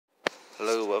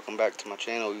Hello, welcome back to my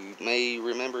channel. You may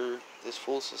remember this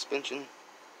full suspension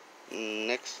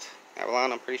next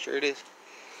Avalon, I'm pretty sure it is.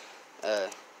 I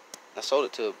sold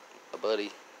it to a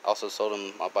buddy. Also sold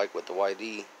him my bike with the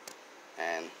YD,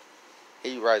 and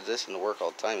he rides this into work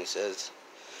all the time. He says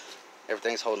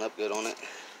everything's holding up good on it.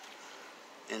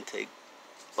 Intake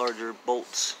larger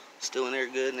bolts still in there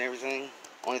good and everything.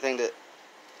 Only thing that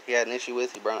he had an issue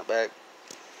with, he brought it back,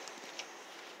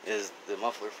 is the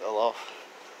muffler fell off.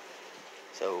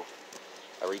 So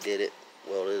I redid it,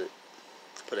 welded it,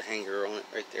 put a hanger on it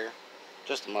right there.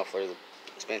 Just the muffler, the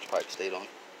expansion pipe stayed on.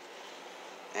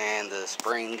 And the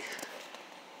spring,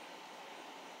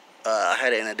 I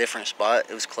had it in a different spot.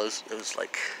 It was close, it was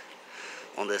like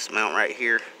on this mount right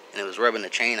here, and it was rubbing the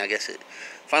chain. I guess it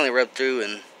finally rubbed through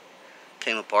and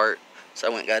came apart. So I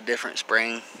went and got a different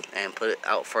spring and put it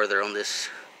out further on this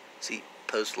seat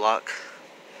post lock.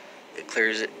 It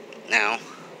clears it now.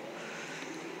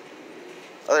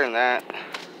 Other than that,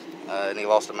 and he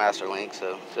lost the master link,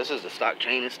 so this is the stock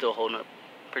chain. It's still holding up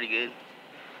pretty good.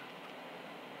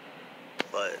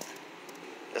 But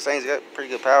this thing's got pretty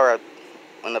good power. I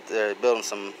went up there building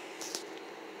some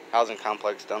housing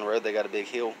complex down the road. They got a big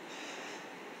hill.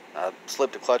 I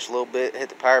slipped the clutch a little bit, hit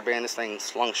the power band. This thing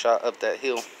slung shot up that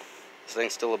hill. This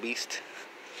thing's still a beast.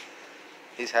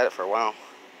 He's had it for a while.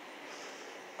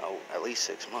 Oh, at least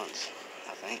 6 months,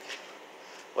 I think.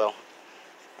 Well,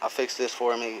 I fixed this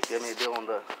for him. He gave me a deal on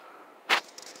the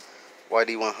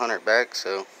YD100 back,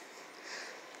 so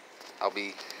I'll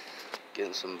be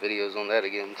getting some videos on that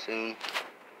again soon.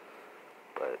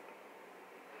 But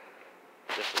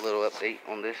just a little update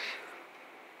on this.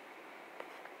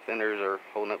 Fenders are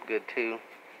holding up good too.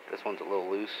 This one's a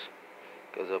little loose,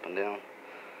 goes up and down.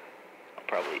 I'll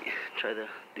probably try to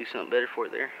do something better for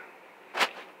it there.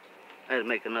 I had to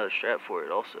make another strap for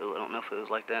it also. I don't know if it was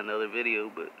like that in the other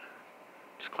video, but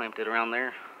just clamped it around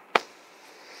there.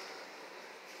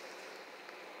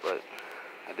 But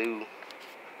I do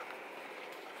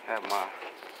have my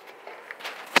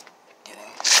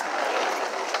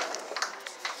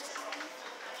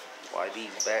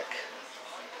YD's back.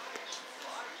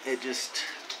 It just,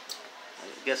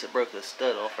 I guess it broke the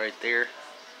stud off right there.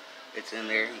 It's in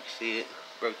there, you can see it.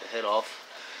 Broke the head off.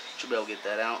 Should be able to get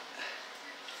that out.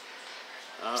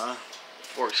 The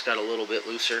forks got a little bit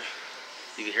looser.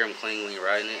 You can hear them clang when you're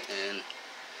riding it, and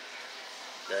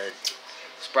the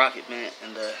sprocket bent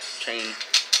and the chain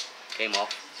came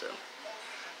off, so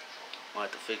I'll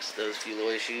have to fix those few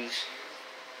little issues.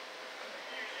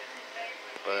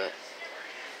 But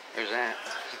there's that.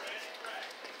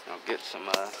 I'll get some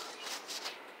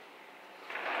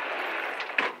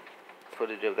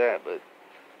footage of that, but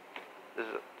this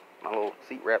is my little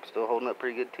seat wrap still holding up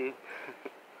pretty good too.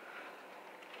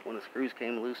 One of the screws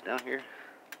came loose down here.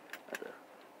 I had to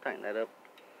tighten that up.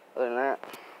 Other than that,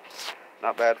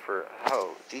 not bad for,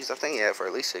 oh geez, I think he had it for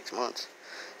at least 6 months.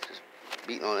 Just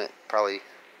beating on it probably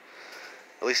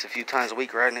at least a few times a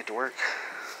week, riding it to work.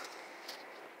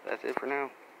 That's it for now.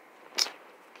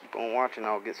 Keep on watching.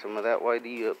 I'll get some of that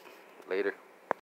YD up later.